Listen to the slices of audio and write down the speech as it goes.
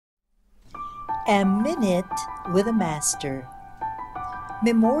A Minute with the Master.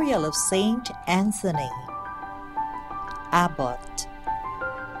 Memorial of Saint Anthony, Abbot.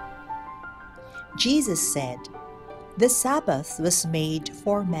 Jesus said, "The Sabbath was made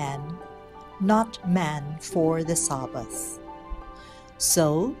for man, not man for the Sabbath.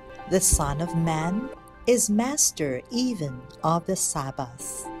 So the Son of Man is master even of the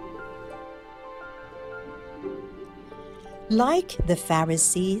Sabbath." Like the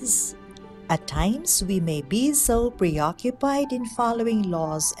Pharisees, at times we may be so preoccupied in following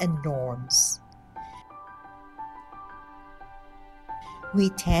laws and norms. We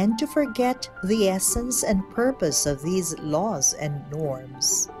tend to forget the essence and purpose of these laws and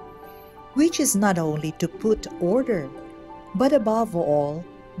norms, which is not only to put order, but above all,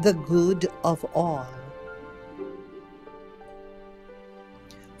 the good of all.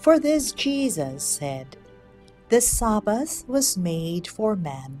 For this Jesus said, "The Sabbath was made for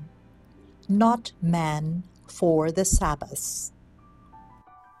man, not man for the Sabbath."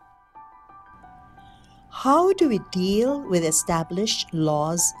 How do we deal with established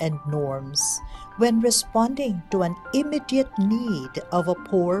laws and norms when responding to an immediate need of a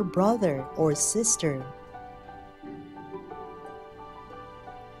poor brother or sister?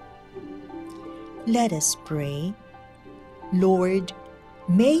 Let us pray. Lord,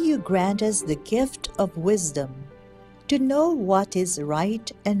 may you grant us the gift of wisdom to know what is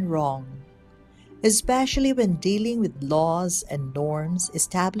right and wrong, especially when dealing with laws and norms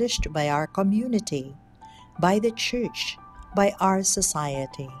established by our community, by the Church, by our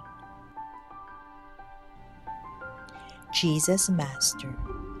society. Jesus, Master,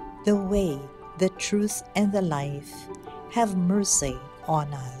 the way, the truth, and the life, have mercy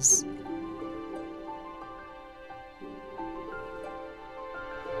on us.